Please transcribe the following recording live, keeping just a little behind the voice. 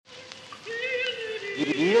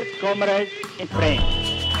Dear comrades and friends,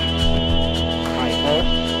 I hope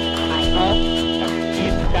that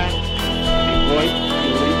this time my voice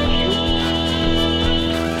will reach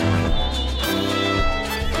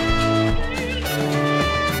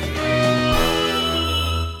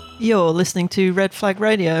you. You're listening to Red Flag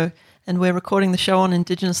Radio, and we're recording the show on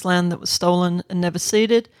Indigenous land that was stolen and never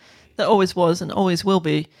ceded, that always was and always will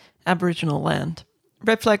be Aboriginal land.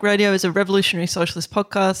 Red Flag Radio is a revolutionary socialist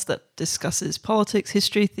podcast that discusses politics,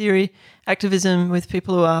 history, theory, activism with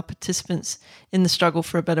people who are participants in the struggle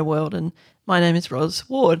for a better world. And my name is Ros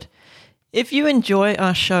Ward. If you enjoy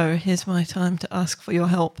our show, here's my time to ask for your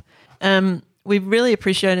help. We really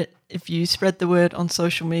appreciate it if you spread the word on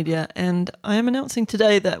social media. And I am announcing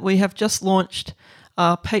today that we have just launched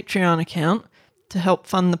our Patreon account to help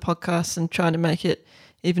fund the podcast and try to make it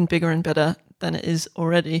even bigger and better than it is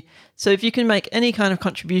already. So if you can make any kind of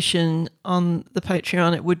contribution on the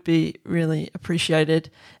Patreon, it would be really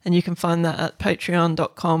appreciated. And you can find that at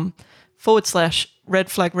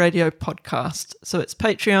patreon.com/Red Flag Radio Podcast. So it's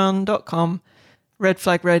patreon.com Red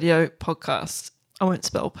Flag Radio Podcast. I won't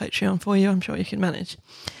spell Patreon for you. I'm sure you can manage.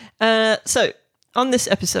 So on this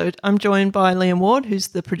episode, I'm joined by Liam Ward, who's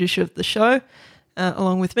the producer of the show,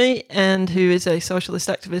 along with me, and who is a socialist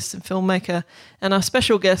activist and filmmaker. And our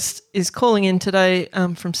special guest is calling in today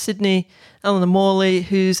from Sydney, Eleanor Morley,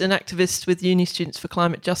 who's an activist with Uni Students for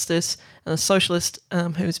Climate Justice and a socialist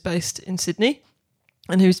who is based in Sydney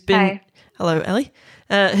and who's been... Hi. Hello, Ellie.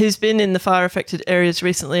 Who's been in the fire-affected areas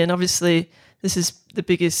recently. And obviously, this is the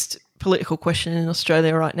biggest political question in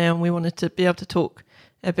Australia right now, and we wanted to be able to talk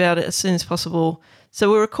about it as soon as possible.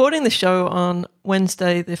 So we're recording the show on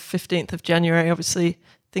Wednesday, the 15th of January. Obviously,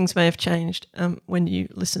 things may have changed when you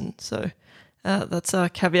listen. So that's our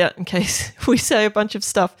caveat in case we say a bunch of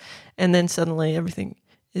stuff and then suddenly everything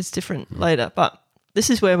is different later. But this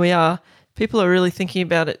is where we are. People are really thinking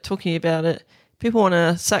about it, talking about it. People want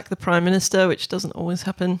to sack the Prime Minister, which doesn't always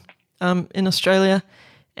happen in Australia.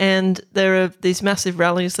 And there are these massive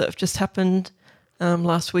rallies that have just happened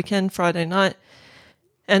last weekend, Friday night.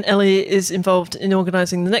 And Ellie is involved in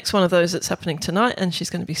organising the next one of those that's happening tonight, and she's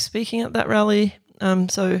going to be speaking at that rally.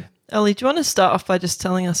 So, Ellie, do you want to start off by just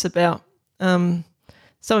telling us about some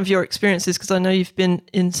of your experiences? Because I know you've been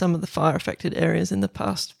in some of the fire-affected areas in the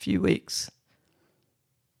past few weeks.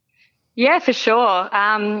 Yeah, for sure.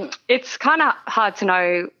 It's kind of hard to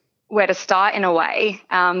know where to start in a way.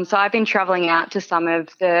 So I've been travelling out to some of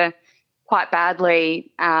the quite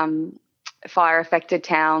badly fire-affected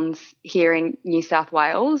towns here in New South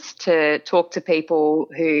Wales to talk to people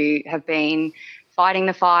who have been fighting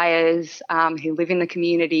the fires, who live in the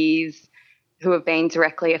communities, who have been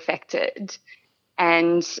directly affected.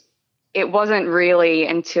 And it wasn't really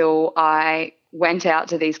until I went out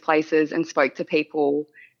to these places and spoke to people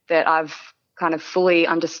that I've kind of fully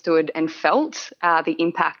understood and felt the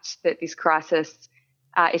impact that this crisis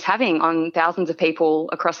is having on thousands of people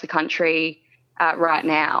across the country right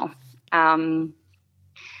now. So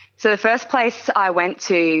the first place I went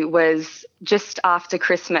to was just after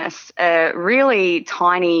Christmas, a really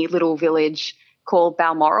tiny little village called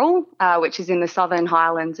Balmoral, which is in the Southern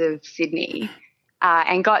Highlands of Sydney,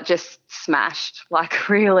 and got just smashed, like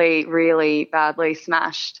really, really badly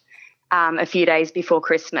smashed a few days before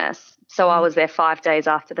Christmas. So I was there 5 days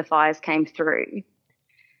after the fires came through.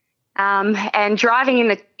 And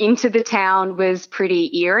driving into the town was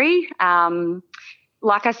pretty eerie.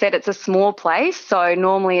 Like I said, it's a small place, so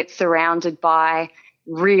normally it's surrounded by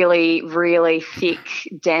really, really thick,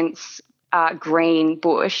 dense green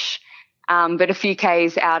bush. But a few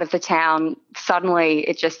k's out of the town,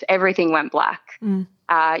 suddenly everything went black.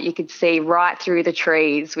 You could see right through the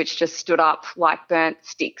trees, which just stood up like burnt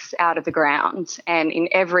sticks out of the ground. And in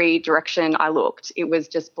every direction I looked, it was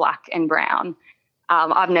just black and brown.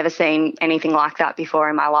 I've never seen anything like that before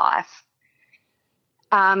in my life.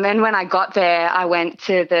 And when I got there, I went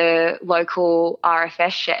to the local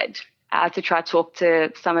RFS shed to try to talk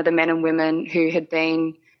to some of the men and women who had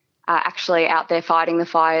been actually out there fighting the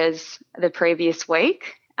fires the previous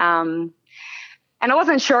week. And I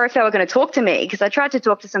wasn't sure if they were going to talk to me because I tried to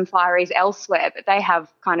talk to some fireys elsewhere, but they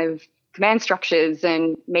have kind of command structures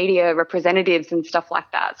and media representatives and stuff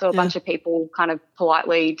like that. So a bunch of people kind of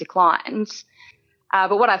politely declined.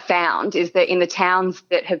 But what I found is that in the towns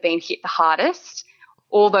that have been hit the hardest,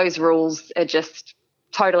 all those rules are just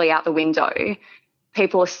totally out the window.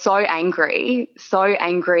 People are so angry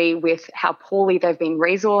with how poorly they've been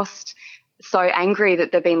resourced, so angry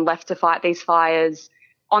that they've been left to fight these fires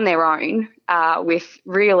on their own with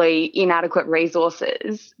really inadequate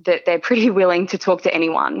resources that they're pretty willing to talk to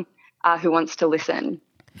anyone who wants to listen.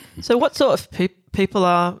 So what sort of people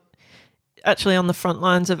are actually on the front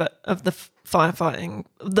lines of the firefighting,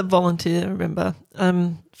 the volunteer,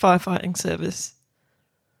 firefighting service?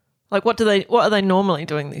 Like, what are they normally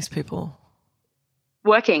doing, these people?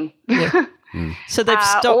 Working. Yeah. So they've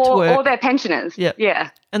stopped work. Or they're pensioners. Yeah. Yeah.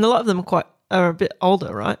 And a lot of them are a bit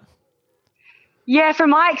older, right? Yeah, from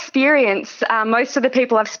my experience, most of the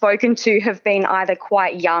people I've spoken to have been either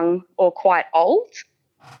quite young or quite old.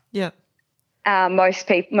 Yeah. Most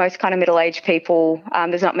kind of middle-aged people,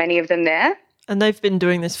 there's not many of them there. And they've been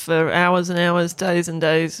doing this for hours and hours, days and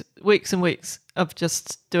days, weeks and weeks of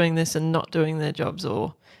just doing this and not doing their jobs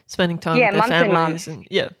or spending time with their families.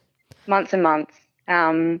 Months and months.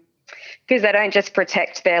 Because they don't just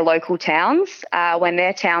protect their local towns. When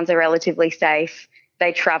their towns are relatively safe,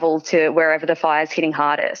 they travel to wherever the fire's hitting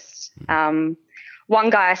hardest. One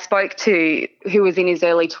guy I spoke to who was in his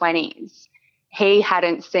early 20s, he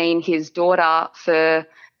hadn't seen his daughter for,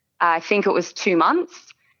 I think it was 2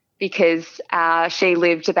 months, because she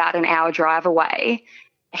lived about an hour drive away.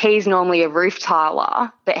 He's normally a roof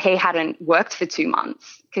tiler, but he hadn't worked for 2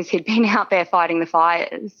 months because he'd been out there fighting the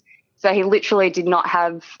fires. So he literally did not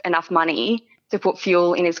have enough money to put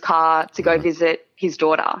fuel in his car to go visit his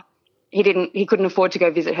daughter. He couldn't afford to go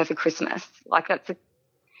visit her for Christmas. Like, that's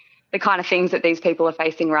the kind of things that these people are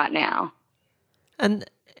facing right now. And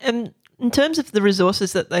in terms of the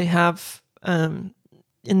resources that they have in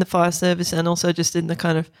the fire service and also just in the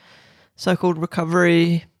kind of so-called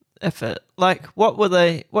recovery effort, like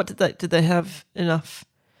did they have enough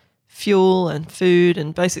fuel and food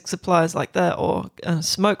and basic supplies like that, or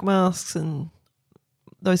smoke masks and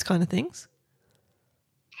those kind of things?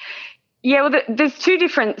 Yeah, well, there's two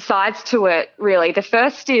different sides to it, really. The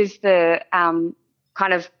first is the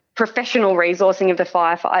kind of professional resourcing of the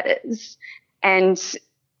firefighters, and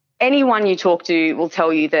anyone you talk to will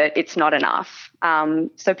tell you that it's not enough.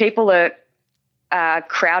 So people are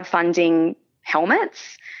crowdfunding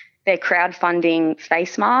helmets, they're crowdfunding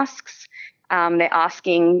face masks, they're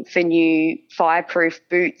asking for new fireproof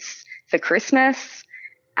boots for Christmas.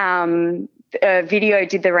 A video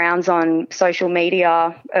did the rounds on social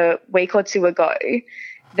media a week or two ago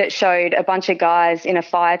that showed a bunch of guys in a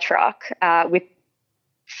fire truck with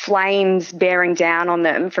flames bearing down on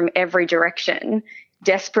them from every direction,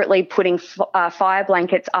 desperately putting fire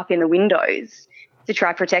blankets up in the windows to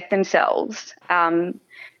try to protect themselves.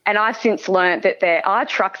 And I've since learnt that there are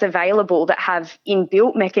trucks available that have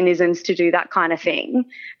inbuilt mechanisms to do that kind of thing,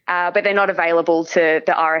 but they're not available to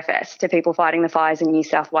the RFS, to people fighting the fires in New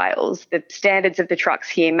South Wales. The standards of the trucks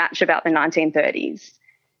here match about the 1930s.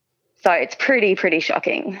 So it's pretty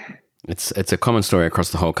shocking. It's a common story across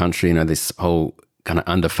the whole country, you know, this whole kind of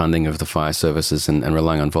underfunding of the fire services and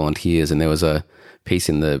relying on volunteers. And there was a piece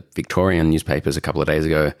in the Victorian newspapers a couple of days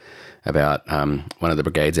ago about one of the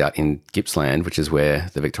brigades out in Gippsland, which is where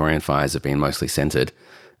the Victorian fires have been mostly centred.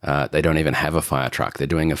 They don't even have a fire truck. They're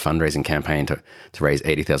doing a fundraising campaign to raise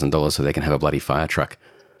 $80,000 so they can have a bloody fire truck.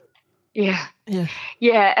 Yeah.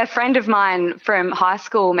 A friend of mine from high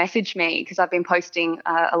school messaged me because I've been posting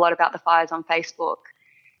a lot about the fires on Facebook,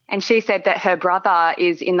 and she said that her brother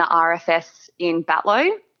is in the RFS in Batlow,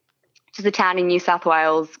 which is a town in New South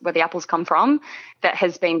Wales where the apples come from, that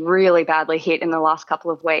has been really badly hit in the last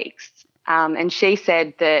couple of weeks. And she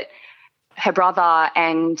said that her brother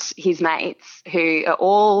and his mates, who are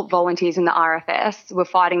all volunteers in the RFS, were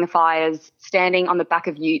fighting the fires standing on the back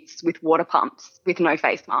of utes with water pumps with no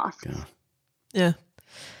face masks. Yeah.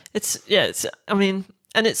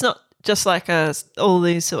 And it's not just like all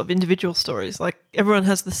these sort of individual stories. Like, everyone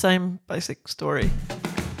has the same basic story.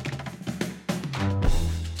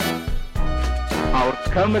 Our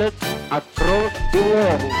comrades across the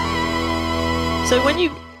world. So when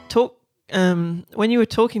you talk, when you were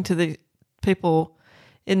talking to the people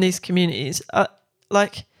in these communities,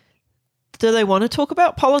 do they want to talk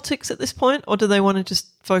about politics at this point, or do they want to just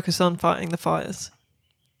focus on fighting the fires?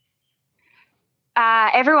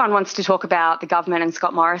 Everyone wants to talk about the government and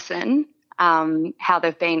Scott Morrison, how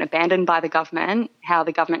they've been abandoned by the government, how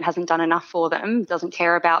the government hasn't done enough for them, doesn't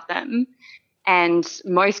care about them. And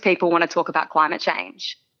most people want to talk about climate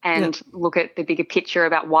change and look at the bigger picture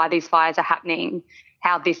about why these fires are happening,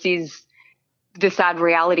 how this is the sad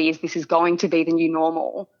reality is this is going to be the new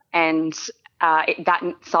normal, and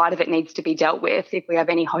that side of it needs to be dealt with if we have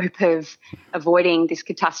any hope of avoiding this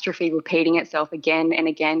catastrophe repeating itself again and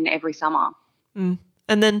again every summer. Mm.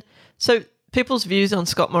 And then, so people's views on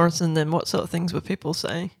Scott Morrison, then what sort of things were people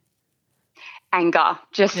saying? Anger,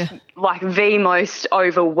 like the most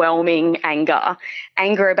overwhelming anger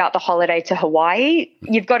about the holiday to Hawaii.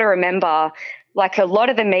 You've got to remember, like, a lot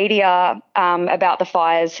of the media about the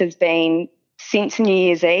fires has been since New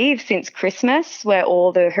Year's Eve, since Christmas, where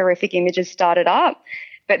all the horrific images started up.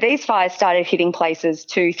 But these fires started hitting places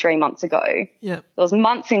 2-3 months ago. Yeah. There was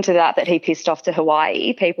months into that he pissed off to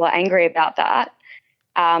Hawaii. People are angry about that.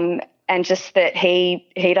 And just that he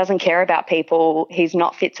doesn't care about people. He's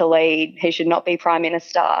not fit to lead. He should not be Prime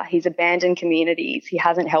Minister. He's abandoned communities. He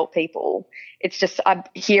hasn't helped people. It's just I'm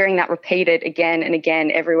hearing that repeated again and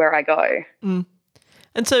again everywhere I go. Mm.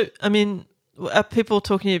 And so, I mean, are people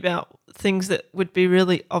talking about things that would be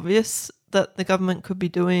really obvious that the government could be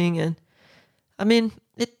doing? And, I mean,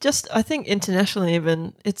 I think internationally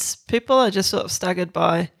even, people are just sort of staggered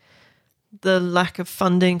by the lack of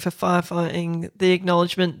funding for firefighting, the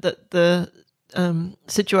acknowledgement that the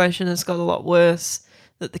situation has got a lot worse,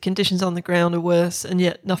 that the conditions on the ground are worse, and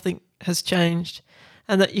yet nothing has changed.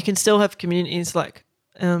 And that you can still have communities like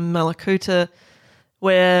Malakuta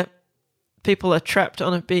where people are trapped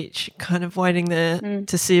on a beach kind of waiting there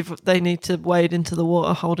to see if they need to wade into the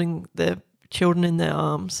water holding their children in their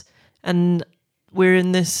arms. And we're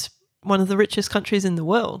in one of the richest countries in the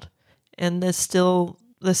world, and they're still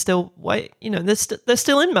they're still they're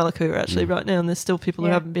still in Malakuta actually right now, and there's still people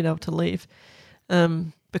who haven't been able to leave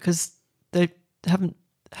because they haven't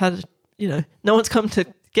had, no one's come to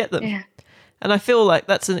get them. Yeah. And I feel like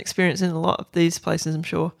that's an experience in a lot of these places, I'm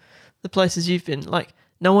sure. The places you've been, like,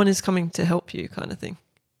 no one is coming to help you kind of thing.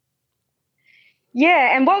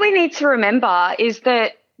 Yeah, and what we need to remember is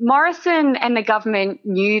that Morrison and the government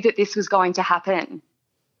knew that this was going to happen.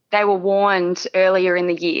 They were warned earlier in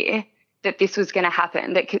the year that this was going to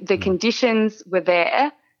happen, that the conditions were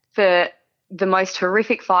there for the most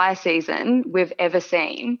horrific fire season we've ever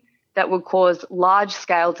seen that would cause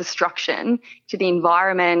large-scale destruction to the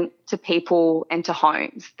environment, to people and to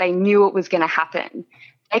homes. They knew it was going to happen.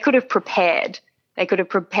 They could have prepared. They could have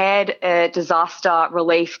prepared a disaster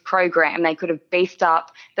relief program. They could have beefed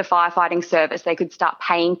up the firefighting service. They could start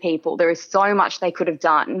paying people. There is so much they could have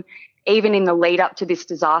done, even in the lead up to this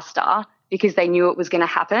disaster, because they knew it was going to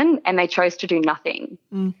happen and they chose to do nothing.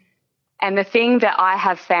 Mm. And the thing that I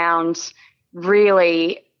have found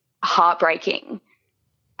really heartbreaking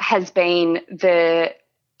has been the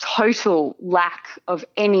total lack of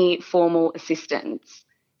any formal assistance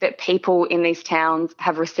that people in these towns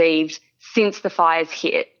have received since the fires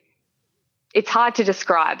hit. It's hard to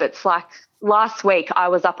describe. It's like last week I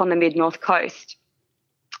was up on the mid-north coast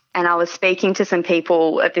and I was speaking to some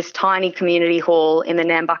people at this tiny community hall in the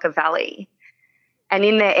Nambucca Valley. And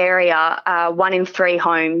in their area, 1 in 3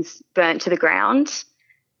 homes burnt to the ground.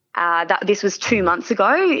 This was 2 months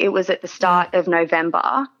ago. It was at the start of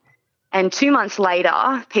November. And 2 months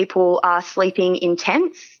later, people are sleeping in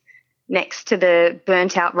tents next to the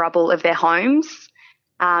burnt-out rubble of their homes.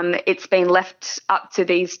 It's been left up to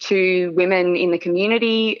these 2 women in the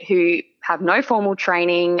community who have no formal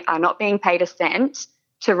training, are not being paid a cent,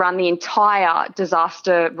 to run the entire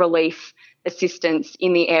disaster relief assistance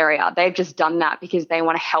in the area. They've just done that because they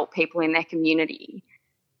want to help people in their community.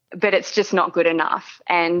 But it's just not good enough.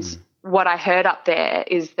 And what I heard up there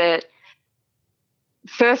is that,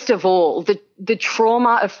 first of all, the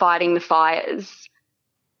trauma of fighting the fires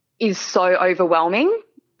is so overwhelming.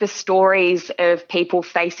 The stories of people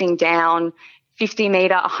facing down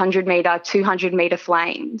 50-metre, 100-metre, 200-metre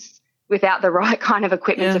flames without the right kind of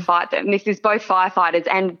equipment to fight them. This is both firefighters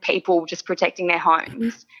and people just protecting their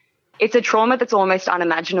homes. It's a trauma that's almost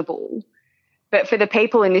unimaginable. But for the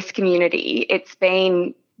people in this community, it's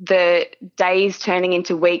been the days turning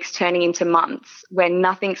into weeks, turning into months, where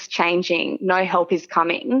nothing's changing, no help is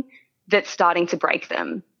coming, that's starting to break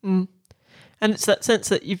them. Mm. And it's that sense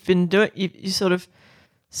that you've been doing, you sort of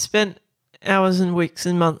spent hours and weeks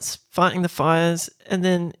and months fighting the fires, and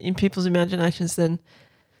then in people's imaginations, then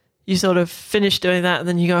you sort of finish doing that, and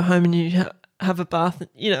then you go home and you have a bath, and,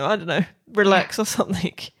 I don't know, relax or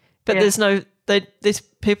something. But there's these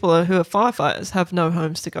people who are firefighters have no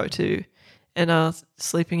homes to go to and are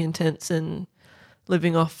sleeping in tents and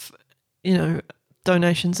living off,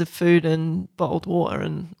 donations of food and bottled water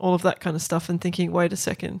and all of that kind of stuff, and thinking, wait a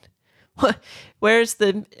second, where is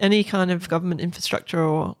any kind of government infrastructure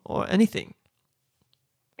or anything?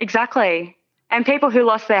 Exactly. And people who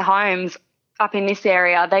lost their homes up in this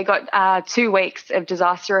area, they got 2 weeks of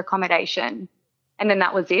disaster accommodation, and then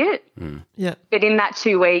that was it. Mm. Yeah. But in that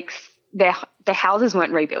 2 weeks, their houses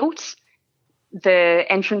weren't rebuilt. The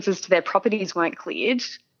entrances to their properties weren't cleared.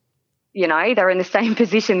 They're in the same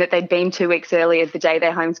position that they'd been 2 weeks earlier, the day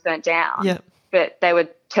their homes burnt down. Yeah. But they were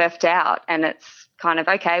turfed out, and it's kind of,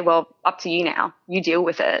 okay, well, up to you now. You deal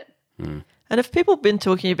with it. Mm. And have people been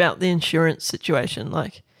talking about the insurance situation?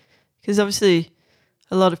 Because obviously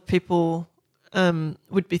a lot of people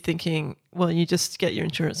would be thinking, well, you just get your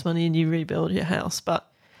insurance money and you rebuild your house. But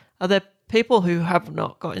are there people who have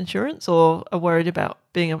not got insurance or are worried about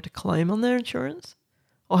being able to claim on their insurance?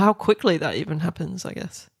 Or how quickly that even happens, I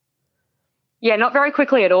guess? Yeah, not very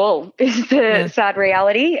quickly at all is the sad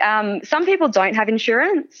reality. Some people don't have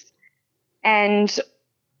insurance, and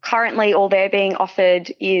currently all they're being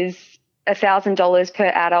offered is $1,000 per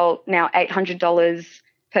adult, now $800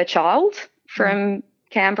 per child from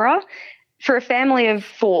Canberra. For a family of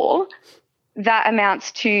 4, that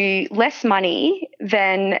amounts to less money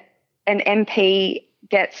than an MP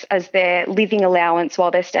gets as their living allowance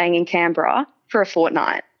while they're staying in Canberra for a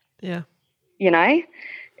fortnight. Yeah. You know,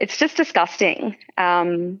 it's just disgusting.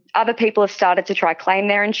 Other people have started to try claim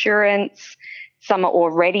their insurance. Some are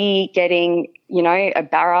already getting, you know, a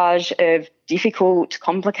barrage of difficult,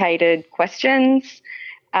 complicated questions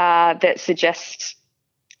that suggest,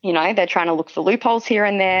 you know, they're trying to look for loopholes here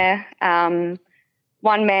and there.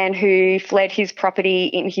 One man who fled his property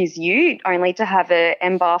in his ute only to have an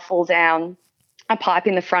M bar fall down a pipe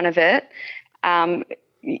in the front of it.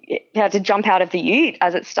 He had to jump out of the ute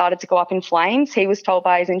as it started to go up in flames. He was told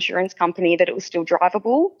by his insurance company that it was still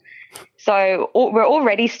drivable. So we're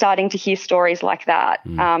already starting to hear stories like that,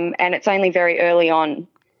 and it's only very early on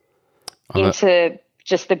into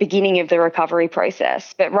just the beginning of the recovery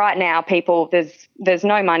process. But right now, people, there's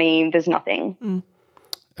no money, there's nothing.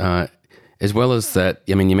 As well as that,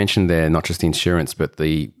 I mean, you mentioned there not just insurance, but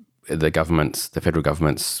the federal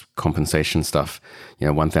government's compensation stuff, you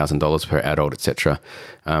know, $1,000 per adult, etc.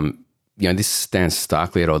 You know, this stands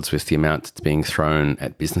starkly at odds with the amount that's being thrown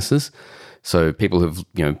at businesses. So people who've,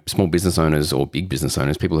 you know, small business owners or big business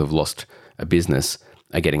owners, people who've lost a business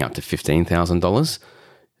are getting up to $15,000.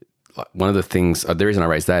 One of the things, the reason I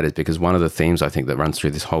raise that is because one of the themes I think that runs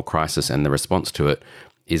through this whole crisis and the response to it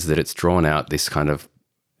is that it's drawn out this kind of,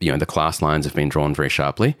 you know, the class lines have been drawn very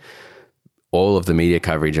sharply. All of the media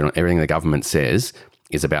coverage and everything the government says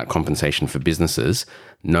is about compensation for businesses.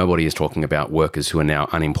 Nobody is talking about workers who are now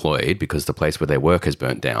unemployed because the place where they work has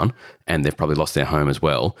burnt down and they've probably lost their home as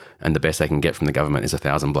well. And the best they can get from the government is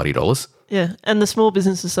 $1,000. Yeah, and the Small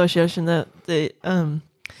Business Association, the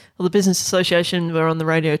Business Association were on the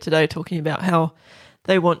radio today talking about how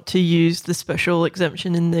they want to use the special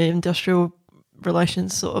exemption in the industrial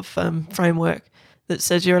relations sort of framework that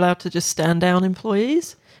says you're allowed to just stand down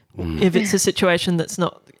employees if it's a situation that's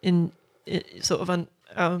not in sort of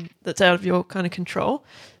that's out of your kind of control.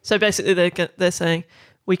 So basically, they're saying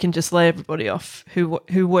we can just lay everybody off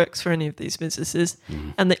who works for any of these businesses,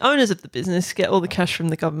 and the owners of the business get all the cash from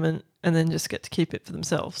the government and then just get to keep it for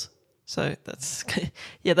themselves. So that's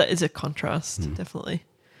that is a contrast, definitely.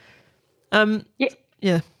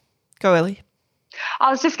 Yeah, go Ellie. I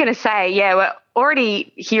was just going to say, we're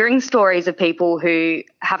already hearing stories of people who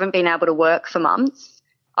haven't been able to work for months,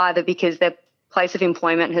 either because their place of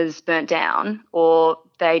employment has burnt down or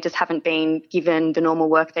they just haven't been given the normal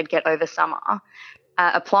work they'd get over summer,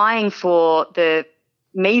 applying for the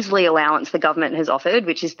measly allowance the government has offered,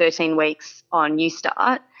 which is 13 weeks on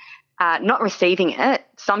Newstart, not receiving it,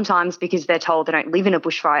 sometimes because they're told they don't live in a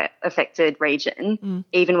bushfire-affected region,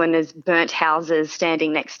 even when there's burnt houses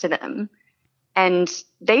standing next to them. And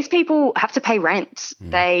these people have to pay rent.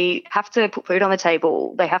 They have to put food on the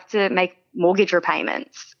table. They have to make mortgage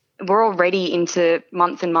repayments. We're already into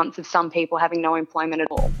months and months of some people having no employment at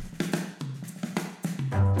all.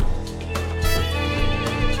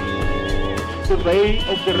 The way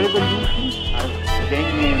of the revolution has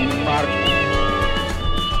been marked.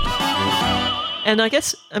 And I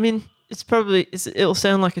guess, I mean, it'll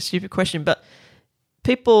sound like a stupid question, but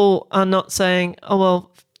people are not saying, oh,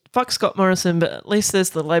 well, fuck Scott Morrison, but at least there's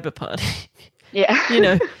the Labor Party. Yeah. You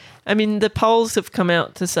know, I mean, the polls have come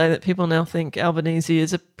out to say that people now think Albanese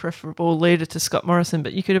is a preferable leader to Scott Morrison,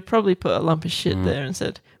 but you could have probably put a lump of shit there and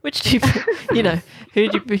said, which do you, you know,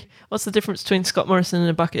 who'd you be, what's the difference between Scott Morrison and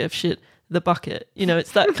a bucket of shit? The bucket. You know,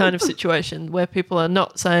 it's that kind of situation where people are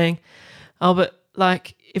not saying, oh, but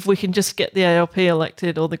like, if we can just get the ALP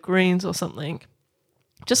elected or the Greens or something,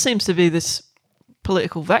 it just seems to be this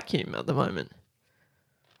political vacuum at the moment.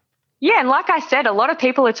 Yeah, and like I said, a lot of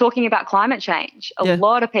people are talking about climate change, a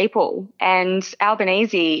lot of people. And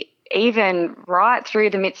Albanese, even right through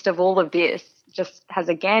the midst of all of this, just has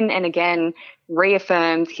again and again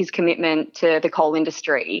reaffirmed his commitment to the coal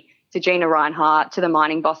industry, to Gina Rinehart, to the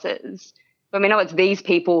mining bosses. But we know it's these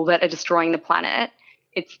people that are destroying the planet.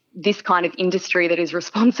 It's this kind of industry that is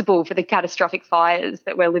responsible for the catastrophic fires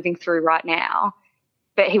that we're living through right now.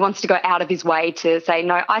 But he wants to go out of his way to say,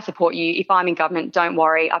 no, I support you. If I'm in government, don't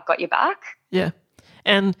worry, I've got your back. Yeah.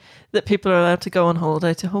 and that people are allowed to go on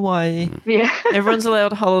holiday to Hawaii. Yeah. Everyone's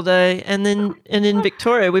allowed a holiday, and in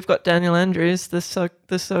Victoria we've got Daniel Andrews, the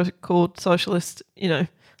so-called socialist,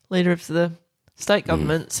 leader of the state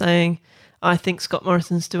government, saying, "I think Scott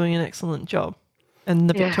Morrison's doing an excellent job," and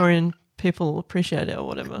the Victorian people appreciate it or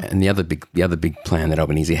whatever. And the other big plan that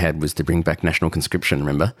Albanese had was to bring back national conscription.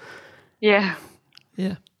 Remember? Yeah.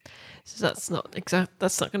 Yeah. So that's not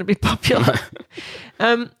going to be popular.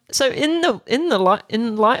 So in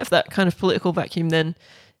light of that kind of political vacuum, then,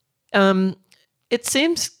 it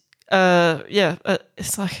seems,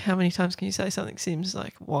 it's like, how many times can you say something seems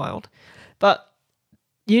like wild? But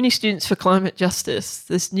Uni Students for Climate Justice,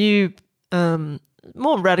 this new,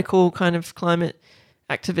 more radical kind of climate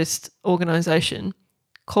activist organisation,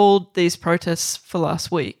 called these protests for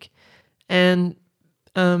last week, and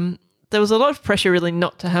there was a lot of pressure really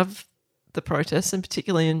not to have the protests, and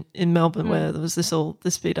particularly in Melbourne, where there was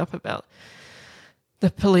this beat up about the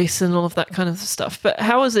police and all of that kind of stuff. But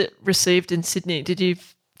how was it received in Sydney? Did you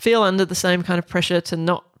feel under the same kind of pressure to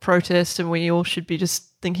not protest, and we all should be just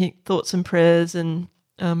thinking thoughts and prayers and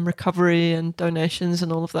recovery and donations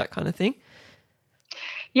and all of that kind of thing?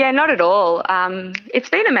 Yeah, not at all. It's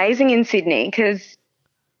been amazing in Sydney because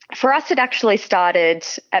for us it actually started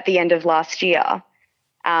at the end of last year,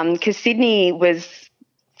 because Sydney was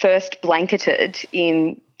first blanketed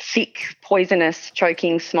in thick, poisonous,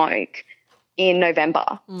 choking smoke in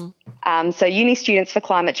November. So Uni Students for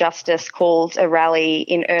Climate Justice called a rally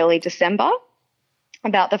in early December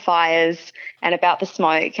about the fires and about the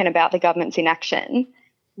smoke and about the government's inaction,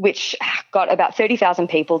 which got about 30,000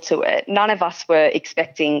 people to it. None of us were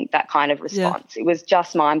expecting that kind of response. It was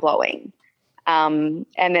just mind-blowing. And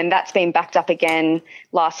then that's been backed up again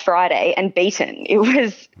last Friday and beaten. It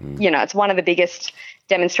was, it's one of the biggest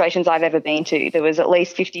demonstrations I've ever been to. There was at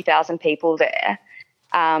least 50,000 people there.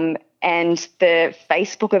 And the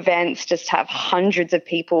Facebook events just have hundreds of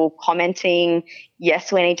people commenting,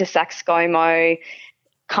 yes, we need to sack ScoMo,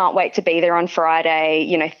 can't wait to be there on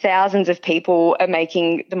Friday. Thousands of people are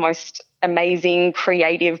making the most amazing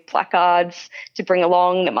creative placards to bring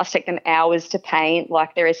along that must take them hours to paint.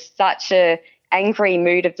 Like, there is such a angry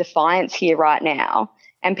mood of defiance here right now,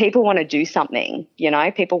 and people want to do something.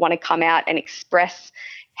 People want to come out and express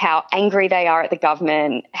how angry they are at the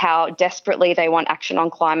government, how desperately they want action on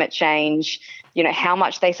climate change, how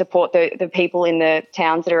much they support the people in the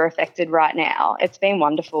towns that are affected right now. It's been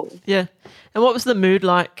wonderful. Yeah. And what was the mood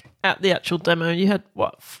like at the actual demo? You had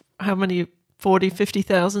how many, 40,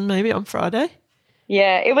 50,000 maybe on Friday?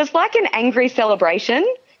 Yeah, it was like an angry celebration.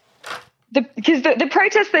 Because the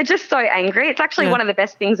protests, they're just so angry. It's actually one of the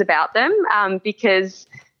best things about them, because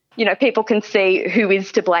people can see who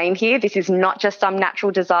is to blame here. This is not just some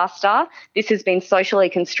natural disaster. This has been socially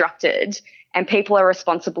constructed, and people are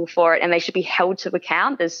responsible for it, and they should be held to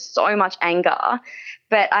account. There's so much anger.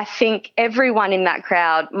 But I think everyone in that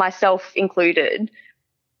crowd, myself included,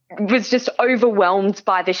 was just overwhelmed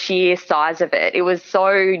by the sheer size of it. It was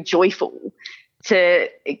so joyful to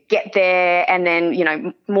get there, and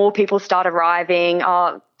then, more people start arriving,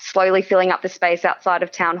 slowly filling up the space outside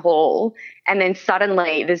of Town Hall. And then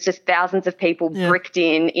suddenly there's just thousands of people bricked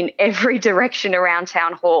in every direction around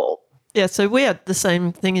Town Hall. Yeah, so we had the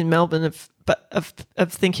same thing in Melbourne of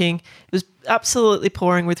thinking it was absolutely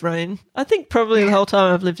pouring with rain. I think probably the whole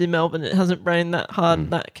time I've lived in Melbourne, it hasn't rained that hard and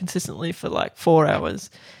that consistently for like 4 hours.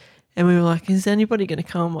 And we were like, is anybody going to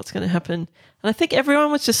come? What's going to happen? And I think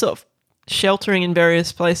everyone was just sort of sheltering in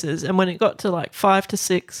various places. And when it got to like 5 to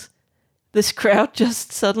 6, this crowd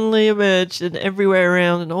just suddenly emerged, and everywhere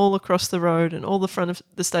around and all across the road and all the front of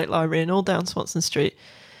the State Library and all down Swanston Street.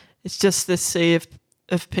 It's just this sea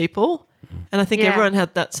of people. And I think everyone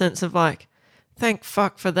had that sense of like, thank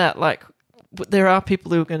fuck for that. Like, there are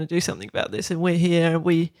people who are going to do something about this, and we're here, and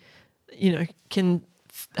we, can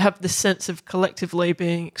have this sense of collectively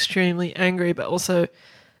being extremely angry, but also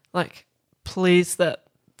like pleased that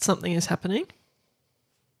something is happening.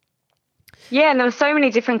 Yeah, and there were so many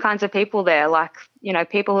different kinds of people there, like,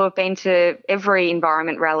 people who have been to every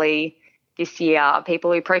environment rally this year,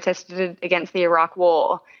 people who protested against the Iraq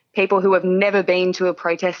War, people who have never been to a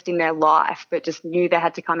protest in their life but just knew they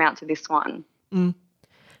had to come out to this one.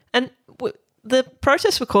 And the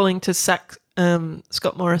protests were calling to sack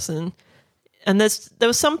Scott Morrison, and there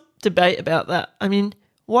was some debate about that. I mean,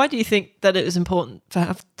 why do you think that it was important to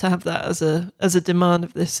have that as a demand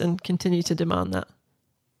of this and continue to demand that?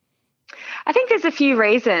 I think there's a few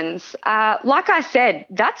reasons. Like I said,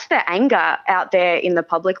 that's the anger out there in the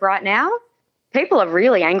public right now. People are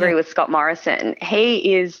really angry with Scott Morrison.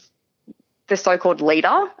 He is the so-called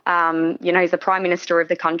leader, he's the prime minister of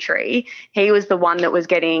the country. He was the one that was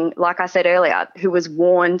getting, like I said earlier, who was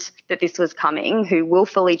warned that this was coming, who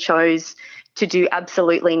willfully chose to do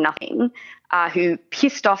absolutely nothing, who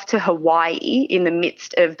pissed off to Hawaii in the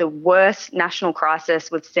midst of the worst national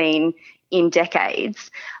crisis we've seen in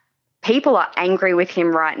decades. People are angry with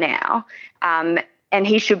him right now, and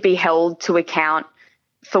he should be held to account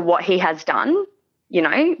for what he has done,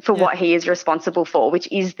 what he is responsible for, which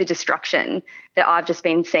is the destruction that I've just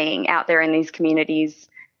been seeing out there in these communities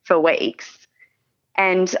for weeks.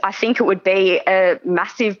 And I think it would be a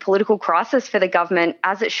massive political crisis for the government,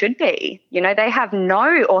 as it should be. They have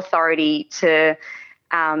no authority to,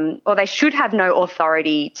 or they should have no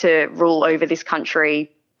authority to rule over this country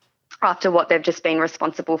after what they've just been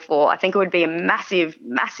responsible for. I think it would be a massive,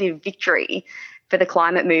 massive victory for the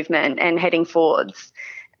climate movement and heading forwards.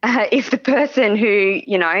 If the person who,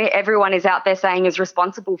 everyone is out there saying is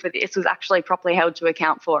responsible for this was actually properly held to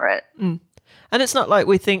account for it. Mm. And it's not like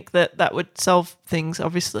we think that would solve things,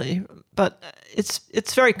 obviously, but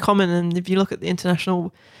it's very common. And if you look at the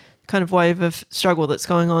international kind of wave of struggle that's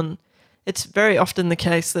going on, it's very often the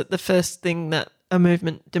case that the first thing that a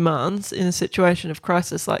movement demands in a situation of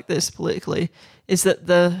crisis like this politically is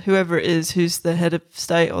that whoever it is who's the head of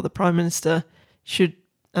state or the prime minister should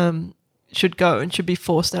go and should be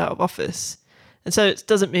forced out of office. And so it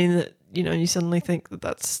doesn't mean that, you suddenly think that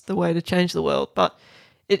that's the way to change the world, but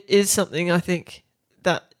it is something I think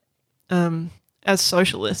that as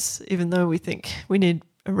socialists, even though we think we need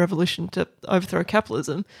a revolution to overthrow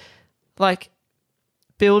capitalism, like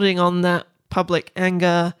building on that public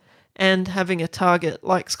anger and having a target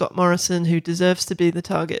like Scott Morrison, who deserves to be the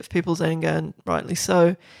target of people's anger, and rightly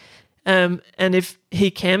so, and if he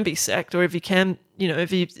can be sacked, or if he can, if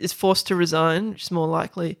he is forced to resign, which is more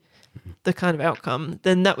likely the kind of outcome,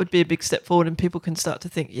 then that would be a big step forward, and people can start to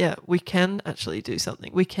think, yeah, we can actually do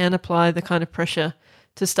something. We can apply the kind of pressure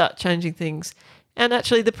to start changing things. And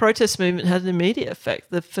actually the protest movement had an immediate effect.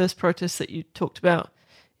 The first protest that you talked about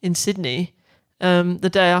in Sydney, the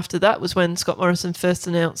day after that was when Scott Morrison first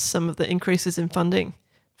announced some of the increases in funding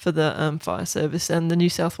for the fire service, and the New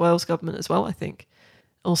South Wales government as well, I think,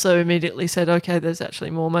 also immediately said, okay, there's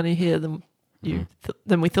actually more money here than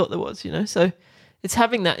than we thought there was, So it's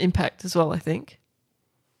having that impact as well, I think.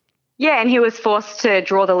 Yeah, and he was forced to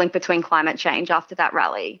draw the link between climate change after that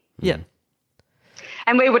rally. Yeah.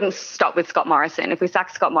 And we wouldn't stop with Scott Morrison. If we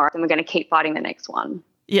sack Scott Morrison, we're going to keep fighting the next one.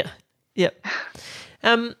 Yeah, yeah.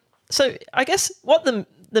 So I guess what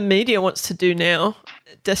the media wants to do now,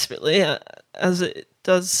 desperately, as it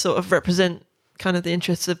does sort of represent kind of the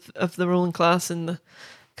interests of the ruling class and the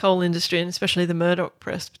coal industry, and especially the Murdoch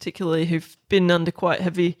press particularly, who've been under quite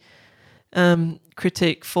heavy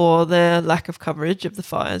critique for their lack of coverage of the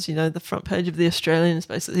fires. The front page of The Australian has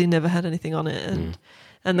basically never had anything on it,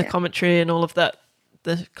 and the commentary and all of that,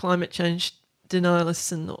 the climate change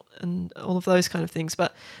denialists and all of those kind of things.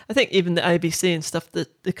 But I think even the ABC and stuff,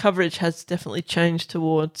 the coverage has definitely changed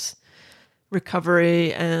towards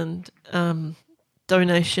recovery and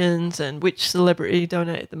donations and which celebrity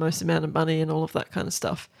donated the most amount of money and all of that kind of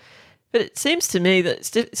stuff. But it seems to me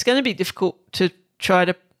that it's going to be difficult to try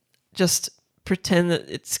to just pretend that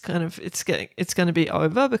it's going to be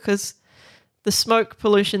over, because the smoke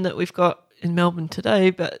pollution that we've got in Melbourne today,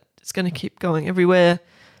 but it's going to keep going everywhere.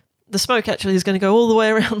 The smoke actually is going to go all the way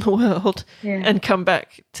around the world and come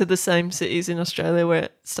back to the same cities in Australia where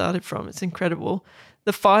it started from. It's incredible.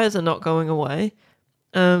 The fires are not going away.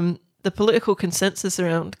 The political consensus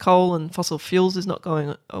around coal and fossil fuels is not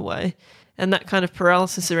going away. And that kind of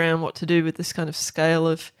paralysis around what to do with this kind of scale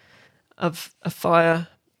of a fire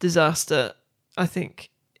disaster, I think,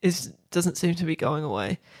 doesn't seem to be going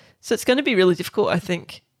away. So it's going to be really difficult, I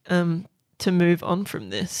think, to move on from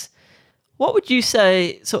this. What would you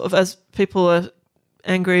say, sort of as people are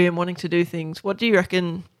angry and wanting to do things, what do you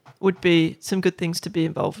reckon would be some good things to be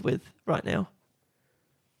involved with right now?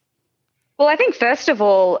 Well, I think first of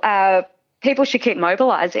all, people should keep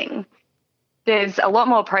mobilising. There's a lot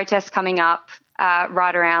more protests coming up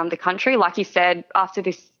right around the country. Like you said, after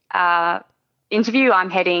this interview, I'm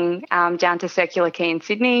heading down to Circular Quay in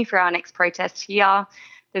Sydney for our next protest here.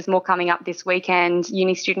 There's more coming up this weekend.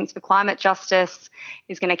 Uni Students for Climate Justice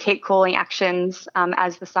is going to keep calling actions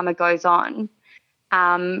as the summer goes on.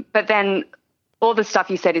 But then all the stuff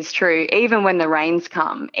you said is true. Even when the rains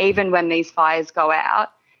come, even when these fires go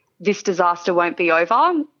out, this disaster won't be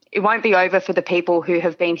over. It won't be over for the people who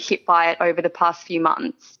have been hit by it over the past few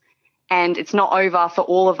months. And it's not over for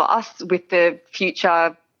all of us with the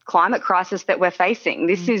future climate crisis that we're facing.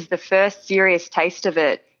 This is the first serious taste of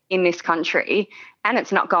it in this country, and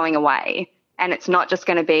it's not going away. and it's not just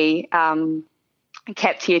going to be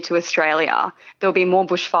kept here to Australia. There will be more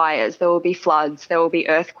bushfires, there will be floods, there will be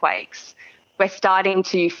earthquakes. We're starting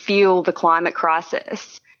to feel the climate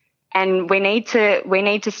crisis, and we need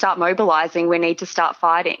to start mobilising. We need to start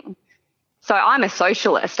fighting. So I'm a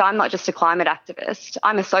socialist. I'm not just a climate activist.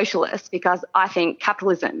 I'm a socialist because I think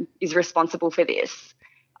capitalism is responsible for this.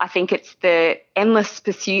 I think it's the endless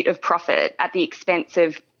pursuit of profit at the expense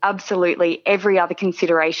of absolutely every other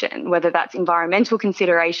consideration, whether that's environmental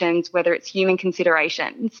considerations, whether it's human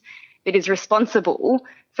considerations, that is responsible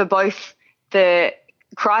for both the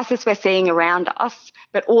crisis we're seeing around us,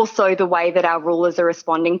 but also the way that our rulers are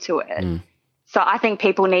responding to it. So I think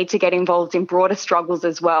people need to get involved in broader struggles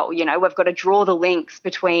as well. You know, we've got to draw the links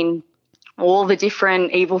between all the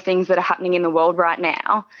different evil things that are happening in the world right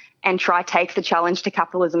now and try take the challenge to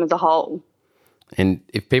capitalism as a whole. And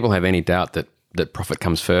if people have any doubt that profit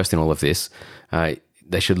comes first in all of this,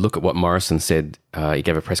 they should look at what Morrison said. He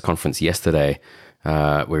gave a press conference yesterday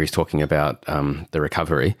where he's talking about the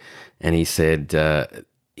recovery, and he said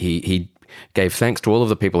he gave thanks to all of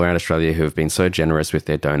the people around Australia who have been so generous with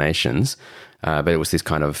their donations, but it was this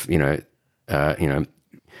kind of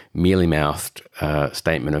mealy-mouthed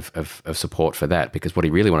statement of support for that, because what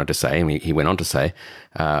he really wanted to say, and he went on to say,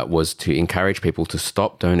 was to encourage people to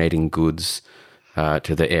stop donating goods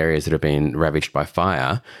to the areas that have been ravaged by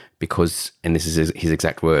fire, because, and this is his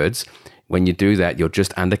exact words, when you do that, you're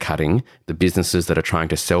just undercutting the businesses that are trying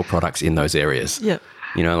to sell products in those areas. Yeah.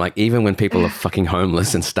 You know, like even when people are fucking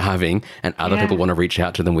homeless and starving and other people want to reach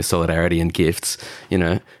out to them with solidarity and gifts, you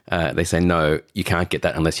know, they say, no, you can't get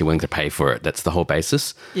that unless you're willing to pay for it. That's the whole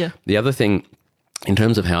basis. Yeah. The other thing, in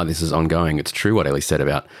terms of how this is ongoing, it's true what Ellie said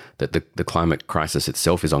about that the climate crisis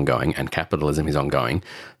itself is ongoing and capitalism is ongoing.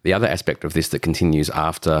 The other aspect of this that continues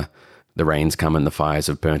after the rains come and the fires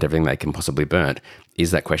have burnt everything they can possibly burn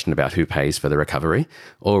is that question about who pays for the recovery.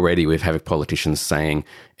 Already we've had politicians saying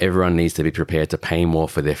everyone needs to be prepared to pay more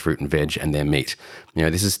for their fruit and veg and their meat. You know,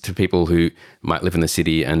 this is to people who might live in the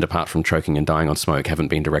city and apart from choking and dying on smoke haven't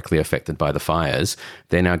been directly affected by the fires.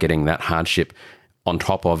 They're now getting that hardship on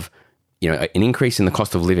top of, you know, an increase in the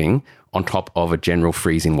cost of living on top of a general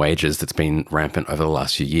freeze in wages that's been rampant over the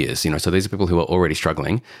last few years. You know, so these are people who are already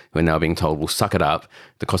struggling, who are now being told, well, suck it up,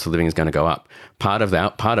 the cost of living is going to go up. Part of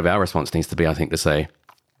our response needs to be, I think, to say,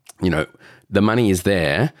 you know, the money is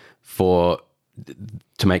there to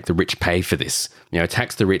make the rich pay for this. You know,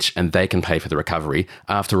 tax the rich and they can pay for the recovery.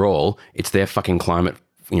 After all, it's their fucking climate,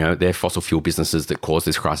 you know, their fossil fuel businesses that caused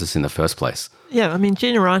this crisis in the first place. Yeah, I mean,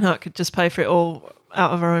 Gina Reinhart could just pay for it all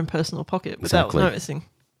out of her own personal pocket without noticing.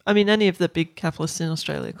 I mean, any of the big capitalists in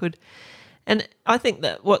Australia could. And I think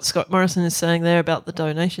that what Scott Morrison is saying there about the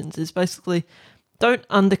donations is basically don't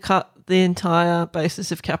undercut the entire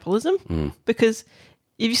basis of capitalism, because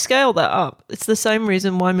if you scale that up, it's the same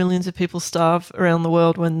reason why millions of people starve around the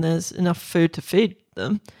world when there's enough food to feed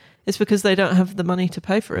them. It's because they don't have the money to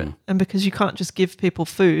pay for it. And because you can't just give people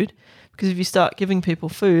food, because if you start giving people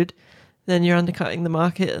food, then you're undercutting the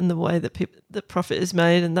market and the way that the profit is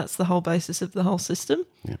made, and that's the whole basis of the whole system.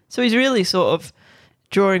 Yeah. So he's really sort of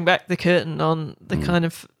drawing back the curtain on the kind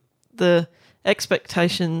of the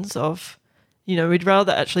expectations of, you know, we'd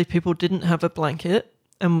rather actually people didn't have a blanket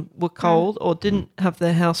and were cold or didn't have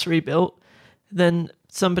their house rebuilt than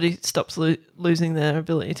somebody stops losing their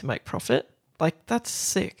ability to make profit. Like, that's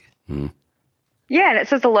sick. Yeah, and it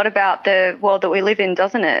says a lot about the world that we live in,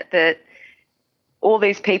 doesn't it? That all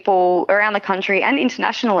these people around the country and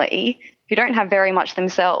internationally who don't have very much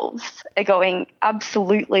themselves are going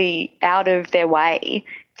absolutely out of their way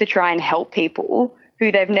to try and help people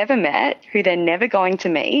who they've never met, who they're never going to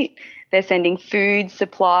meet. They're sending food,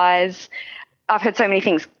 supplies. I've heard so many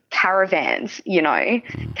things, caravans, you know,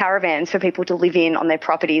 caravans for people to live in on their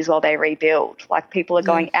properties while they rebuild. Like, people are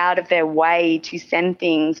going out of their way to send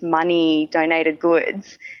things, money, donated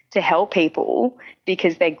goods to help people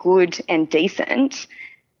because they're good and decent.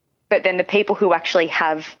 But then the people who actually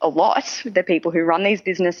have a lot, the people who run these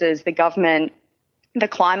businesses, the government, the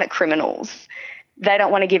climate criminals, they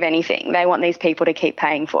don't want to give anything. They want these people to keep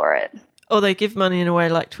paying for it. Or they give money in a way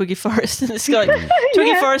like Twiggy Forrest, and it's like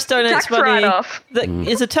Twiggy Forrest donates tax money write-off. That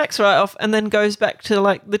is a tax write-off and then goes back to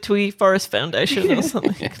like the Twiggy Forrest Foundation or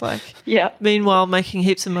something. Meanwhile, making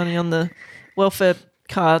heaps of money on the welfare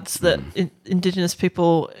cards that Indigenous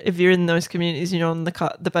people, if you're in those communities, you know, on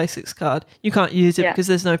the basics card, you can't use it because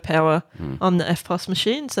there's no power on the FPOS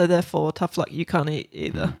machine. So therefore, tough luck, you can't eat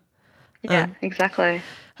either. Yeah, exactly.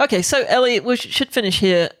 Okay, so Ellie, we should finish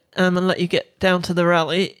here and let you get down to the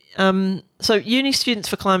rally. So uni students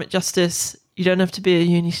for climate justice, You don't have to be a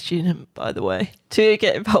uni student, by the way, to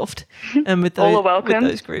get involved. And with All are welcome.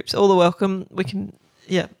 with those groups, all are welcome. We can,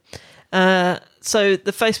 yeah. So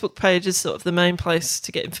the Facebook page is sort of the main place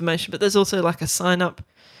to get information, but there's also like a sign up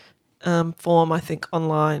form, I think,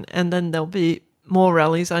 online, and then there'll be more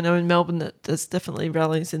rallies. I know in Melbourne that there's definitely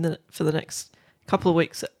rallies for the next couple of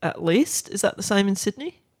weeks at least. Is that the same in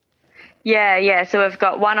Sydney? Yeah. So we've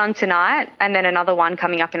got one on tonight and then another one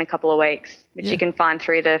coming up in a couple of weeks, which you can find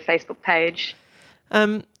through the Facebook page.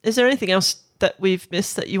 Is there anything else that we've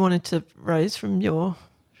missed that you wanted to raise from your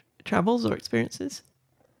travels or experiences?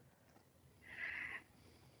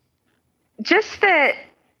 Just that,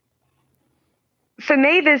 for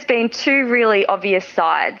me, there's been two really obvious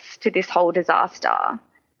sides to this whole disaster.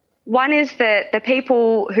 One is that the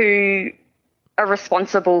people who are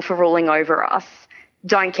responsible for ruling over us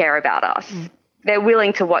don't care about us. They're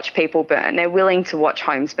willing to watch people burn. They're willing to watch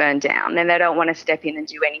homes burn down, and they don't want to step in and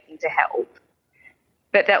do anything to help.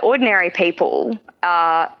 But the ordinary people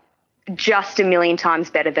are just a million times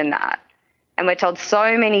better than that. And we're told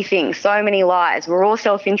so many things, so many lies. We're all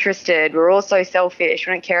self-interested. We're all so selfish.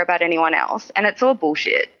 We don't care about anyone else. And it's all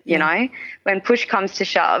bullshit, you know. When push comes to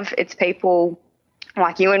shove, it's people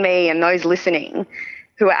like you and me and those listening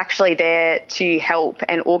who are actually there to help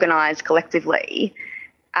and organise collectively.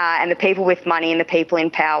 And the people with money and the people in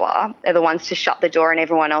power are the ones to shut the door in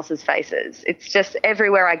everyone else's faces. It's just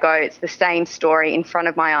everywhere I go, it's the same story in front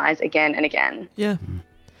of my eyes again and again. Yeah.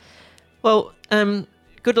 Well,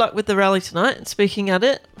 good luck with the rally tonight and speaking at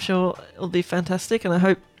it. I'm sure it'll be fantastic, and I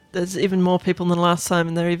hope there's even more people than last time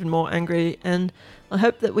and they're even more angry, and I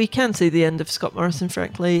hope that we can see the end of Scott Morrison,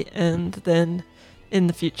 frankly, and then in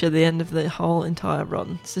the future the end of the whole entire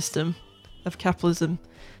rotten system of capitalism.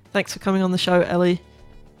 Thanks for coming on the show, Ellie.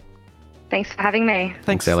 Thanks for having me.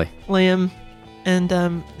 Thanks, Ellie. Liam.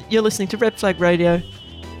 And you're listening to Red Flag Radio.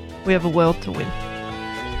 We have a world to win.